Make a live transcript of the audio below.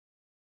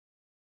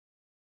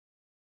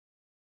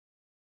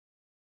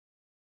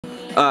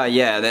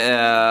Yeah,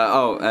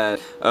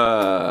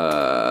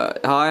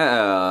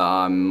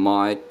 hi, I'm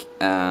Mike,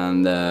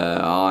 and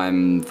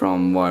I'm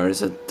from, where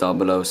is it,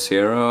 000.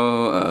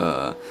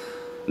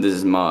 This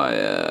is my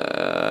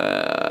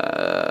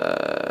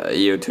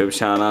YouTube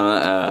channel,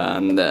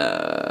 and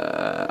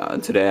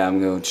today I'm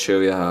going to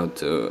show you how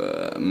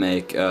to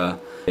make a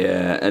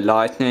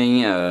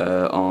lightning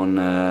on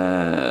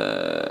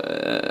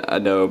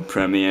Adobe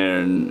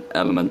Premiere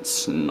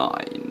Elements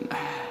 9.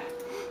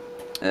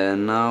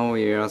 And now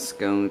we're just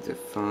going to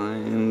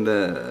find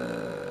the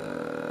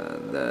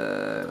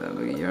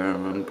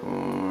German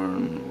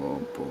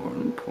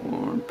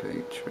porn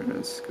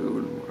pictures,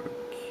 schoolwork,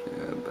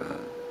 bad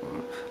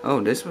porn.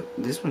 Oh, this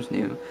was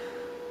new.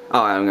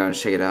 Oh, I'm gonna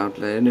check it out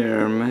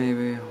later.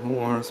 Maybe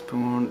horse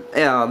porn.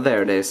 Yeah,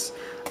 there it is.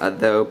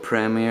 Adobe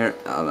Premiere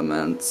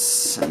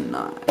Elements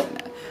 9.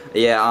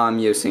 Yeah, I'm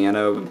using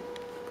Adobe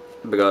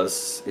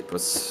because it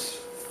was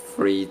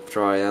free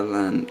trial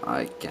and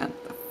I can't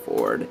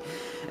afford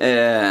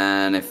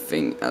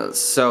anything else.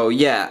 So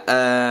yeah,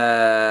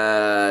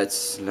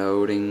 it's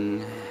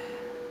loading.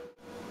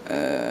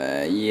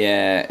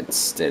 Yeah, it's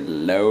still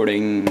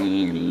loading.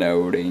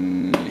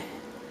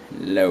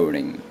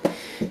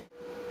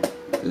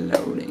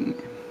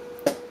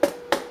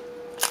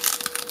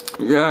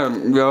 Yeah,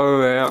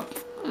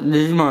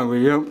 this is my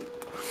video.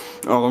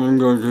 I'm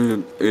going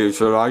to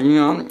use a lighting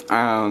on,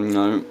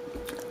 and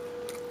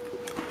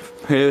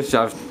here's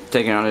just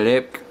taking a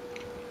look,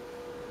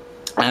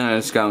 and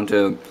it's going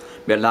to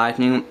be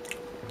lightning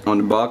on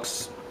the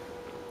box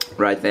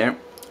right there.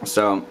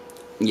 So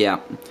yeah,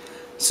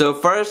 so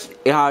first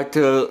you have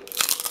to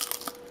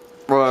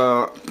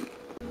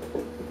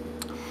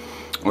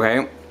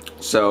okay,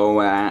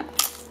 so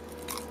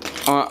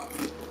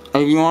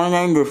if you want to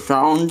name the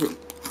sound,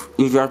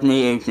 you just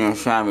need 18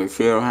 savage,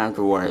 so you don't have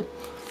to worry.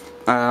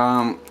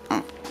 I'm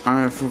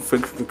gonna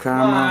fix the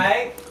camera.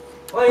 Mike,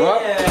 what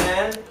are you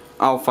doing?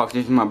 Oh fuck,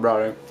 this is my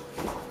brother.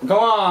 Come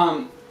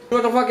on!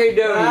 What the fuck are you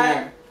doing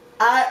here?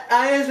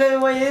 I just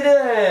said what you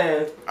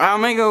doing. I'll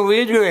make a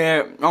video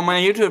here on my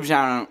YouTube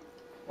channel.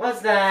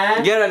 What's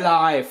that? Get a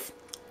life.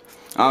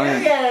 Okay.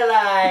 You get a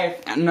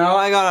life. No,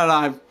 I got a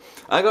life.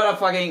 I got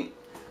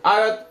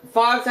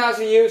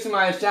 5,000 views on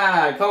my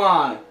channel. Come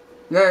on.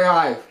 Get a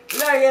life.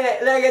 Look at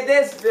it. Look at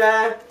this,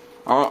 man.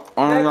 Oh,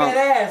 Look at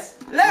this.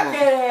 Look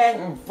at it.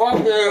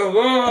 Fuck you.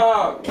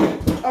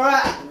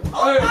 Alright.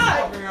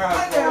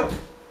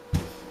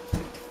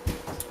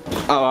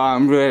 Oh,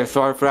 I'm really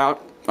sorry for that.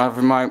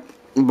 After my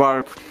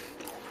bark.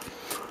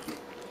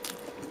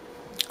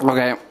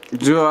 Okay,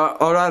 so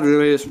all I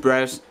do is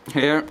press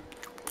here,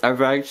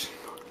 effects,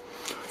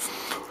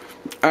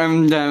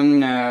 and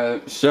then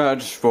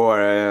search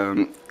for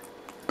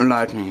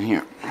lightning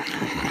here.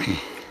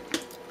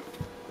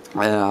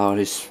 How do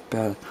you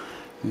spell?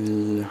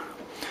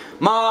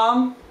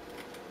 Mom,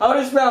 how do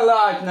you spell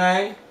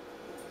lightning?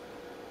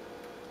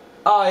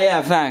 Oh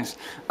yeah, thanks.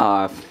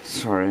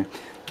 Sorry.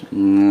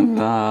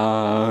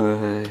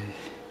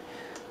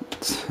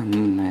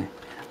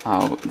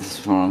 Oh, this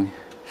is wrong.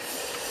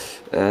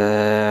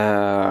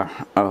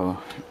 Oh,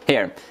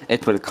 here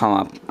it will come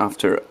up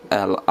after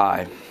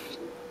LI.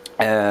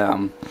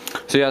 So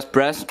just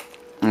press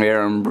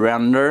here on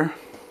render.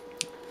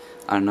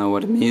 I don't know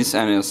what it means,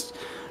 and just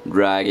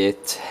drag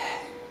it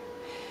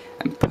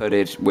and put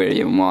it where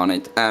you want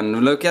it.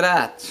 And look at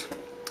that,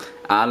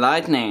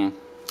 lightning.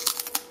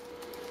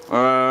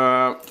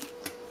 I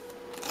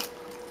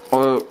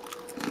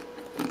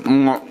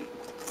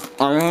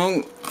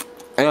think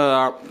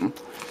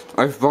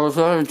I'm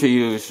supposed to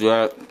use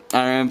that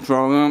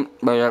program,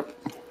 but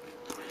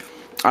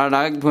I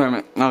like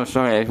putting. Oh,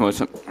 sorry, it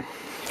was a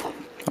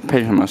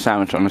picture of my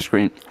sandwich on the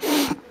screen.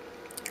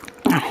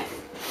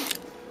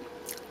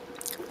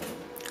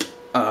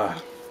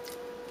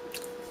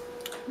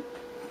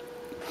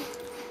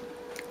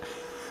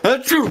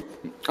 Achoo!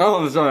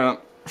 Oh, sorry,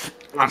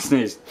 I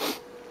sneezed.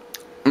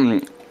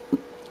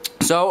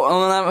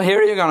 So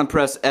here you're gonna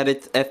press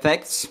Edit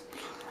Effects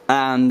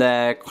and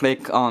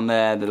click on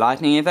the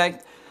lightning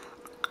effect.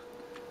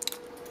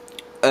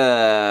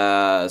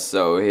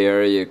 So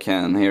here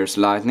here's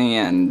lightning,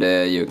 and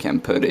you can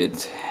put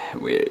it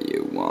where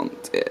you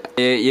want it.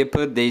 You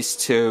put these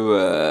two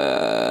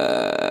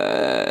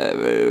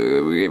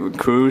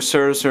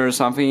cruisers or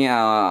something,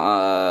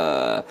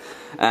 and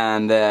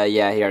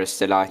yeah, here's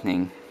the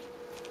lightning.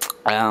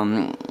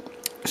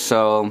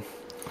 So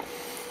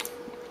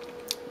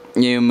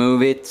you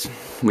move it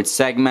with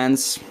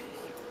segments,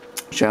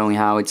 showing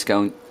how it's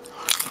going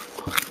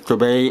to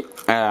be.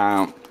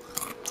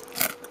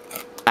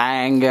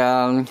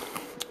 Angle.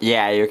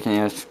 Yeah, you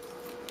can just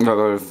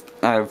go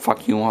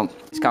fuck you want.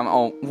 It's coming.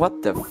 Oh,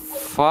 what the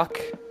fuck?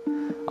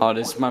 Oh,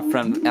 this is my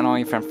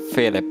annoying friend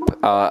Philip.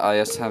 I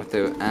just have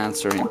to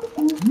answer him.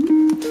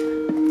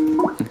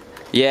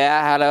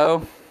 Yeah,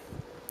 hello.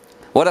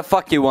 What the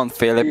fuck you want,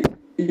 Philip?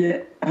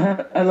 Yeah,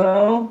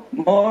 hello,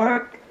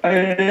 Mark. Are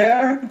you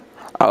there?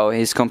 Oh,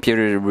 his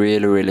computer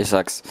really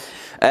sucks.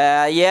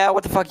 Yeah,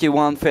 what the fuck you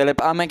want,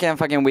 Philip? I'm making a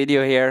fucking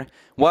video here.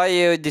 Why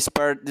you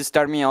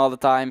disturb me all the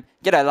time?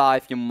 Get a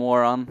life, you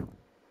moron.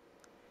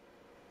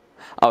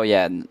 Oh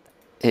yeah,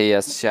 he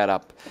has shut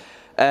up.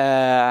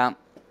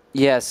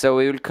 Yeah, so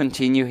we will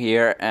continue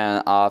here,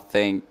 and I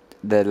think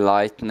the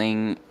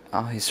lightning.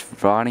 Oh, he's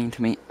running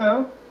to me.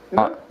 Oh,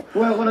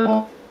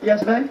 what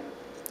yesterday?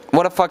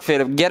 What the fuck,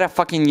 Philip? Get a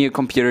fucking new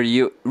computer.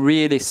 You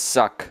really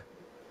suck.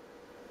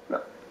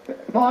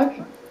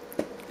 Mike?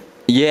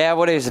 Yeah,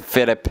 what is it,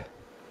 Philip?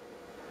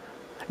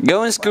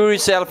 Go and screw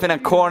yourself in a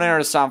corner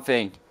or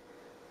something.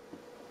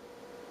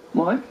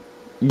 Mike?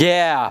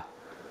 Yeah.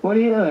 What are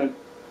you doing?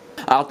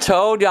 I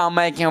told you I'm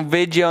making a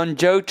video on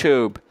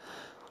YouTube.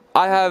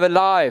 I have a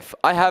life.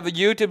 I have a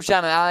YouTube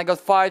channel and I got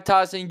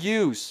 5,000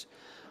 views.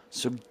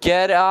 So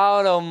get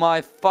out of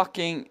my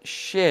fucking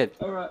shit.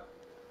 Alright.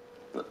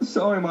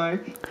 Sorry,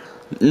 Mike.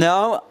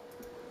 No.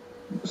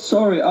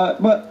 Sorry,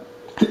 but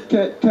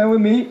can we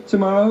meet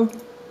tomorrow?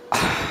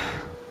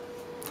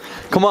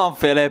 Come on,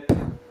 Philip.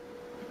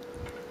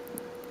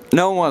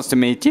 No one wants to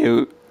meet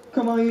you.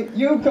 Come on,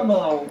 you come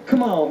on.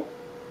 Come on.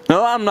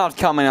 No, I'm not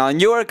coming on.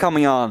 You're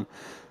coming on.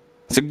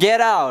 So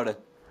get out.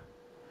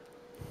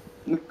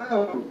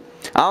 No.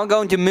 I'm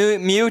going to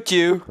mute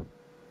you.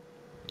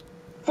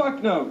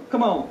 Fuck no.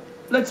 Come on.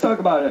 Let's talk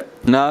about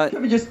it. No.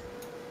 Can we just...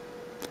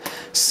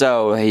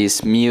 So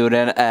he's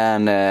muted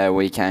and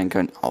we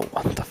can oh,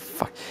 what the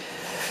fuck?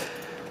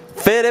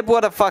 Philip,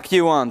 what the fuck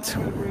you want?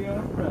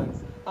 Real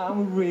friends.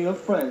 I'm real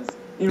friends.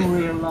 In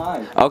real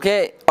life.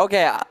 Okay,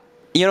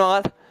 you know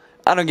what?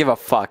 I don't give a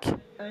fuck.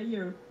 Hey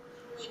you.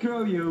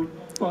 Screw you.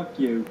 Fuck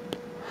you.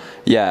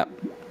 Yeah.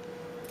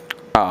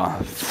 Oh,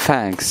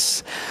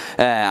 thanks.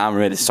 I'm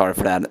really sorry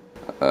for that.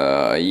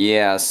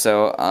 Yeah,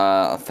 so,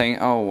 I think,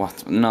 oh,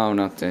 what? No,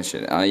 not this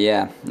shit.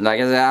 Yeah, like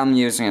I said, I'm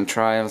using a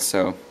trial,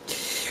 so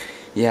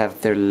you have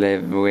to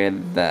live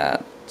with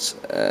that.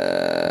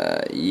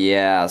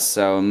 Yeah,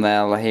 so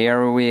now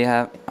here we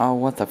have, oh,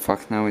 what the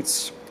fuck, now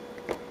it's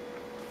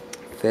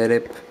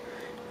Philip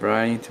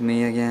writing to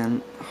me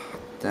again. Oh,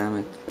 damn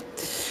it.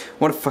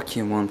 What the fuck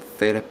you want,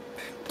 Philip?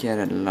 Get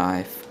a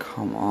life,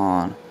 come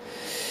on.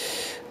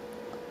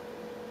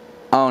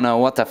 Oh no,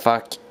 what the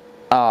fuck?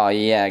 Oh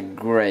yeah,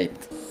 great.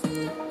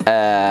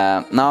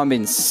 Now I'm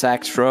being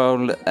sex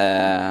rolled.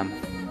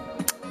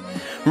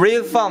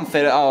 Real fun,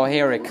 Philip. Oh,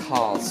 here it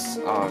calls.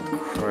 Oh,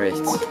 great.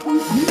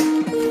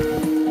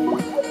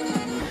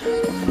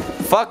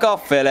 Fuck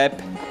off,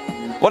 Philip.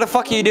 What the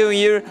fuck are you doing?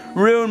 You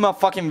ruined my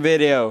fucking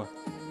video.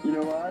 You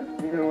know what?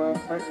 You know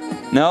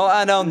what? No,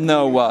 I don't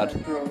know what.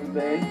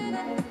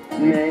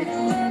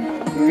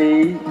 Makes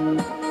me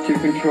to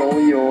control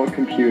your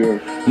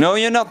computer. No,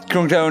 you're not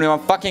controlling my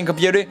fucking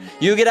computer.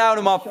 You get out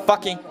of my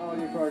fucking... All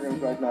your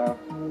programs right now.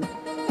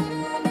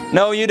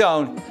 No, you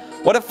don't.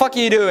 What the fuck are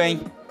you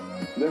doing?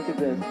 Look at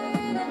this.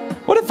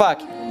 What the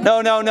fuck?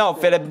 No,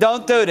 Philip,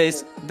 don't do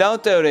this.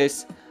 Don't do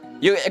this.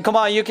 You, come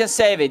on, you can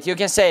save it. You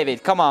can save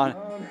it. Come on. No.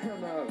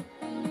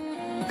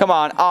 Come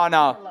on. Oh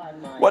no.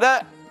 What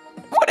are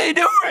you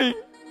doing?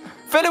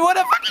 Philip, what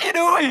the fuck are you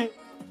doing?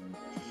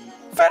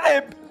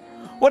 Philip,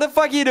 what the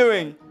fuck are you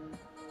doing?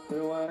 You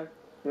know what?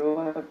 You know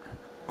what?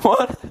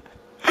 What?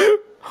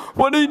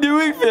 What are you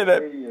doing,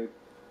 Philip? You.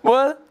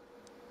 What?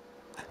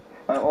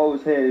 I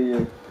always hated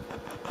you.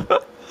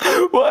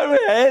 Why are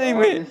you hating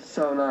me? This is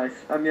so nice.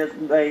 I'm just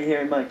laying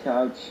here on my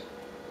couch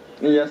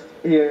and just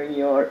hearing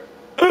your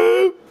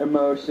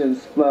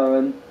emotions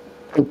flowing.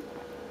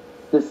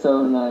 It's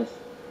so nice.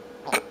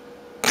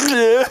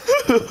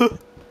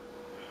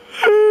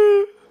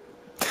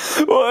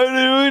 Why are you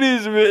doing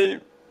this,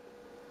 babe?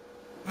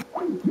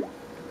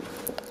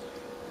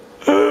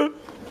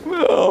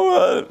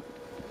 Oh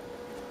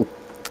man.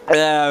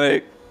 Yeah,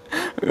 mate.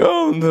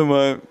 Go to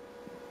my...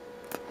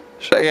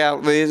 Check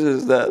out this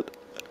instead.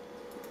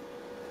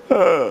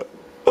 Oh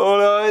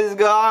no, it's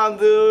gone,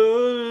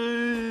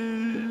 dude.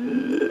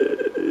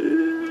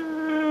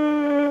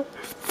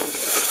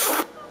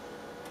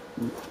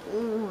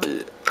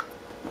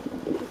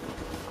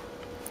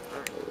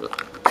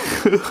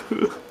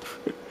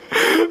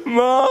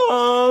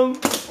 Mom!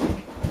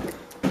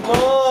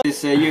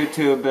 This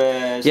YouTube.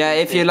 Yeah,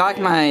 if you like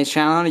my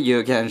channel,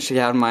 you can check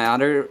out my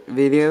other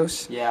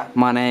videos. Yeah.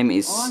 My name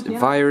is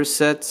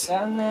Viruset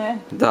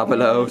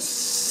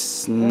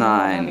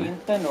 009.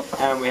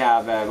 And we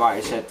have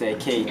Viruset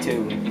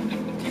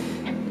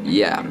K2.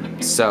 Yeah,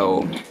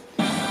 so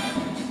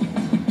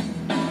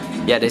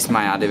yeah, this is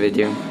my other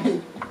video.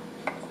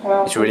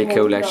 It's really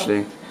cool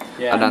actually.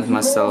 Yeah. I done it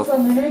myself.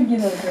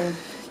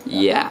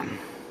 Yeah.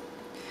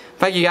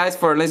 Thank you guys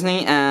for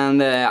listening,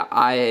 and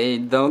I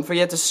don't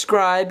forget to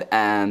subscribe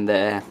and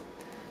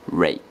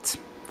rate.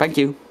 Thank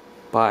you.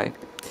 Bye.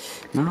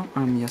 Now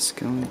I'm just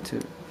going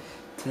to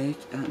take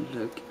a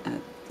look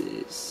at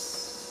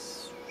this.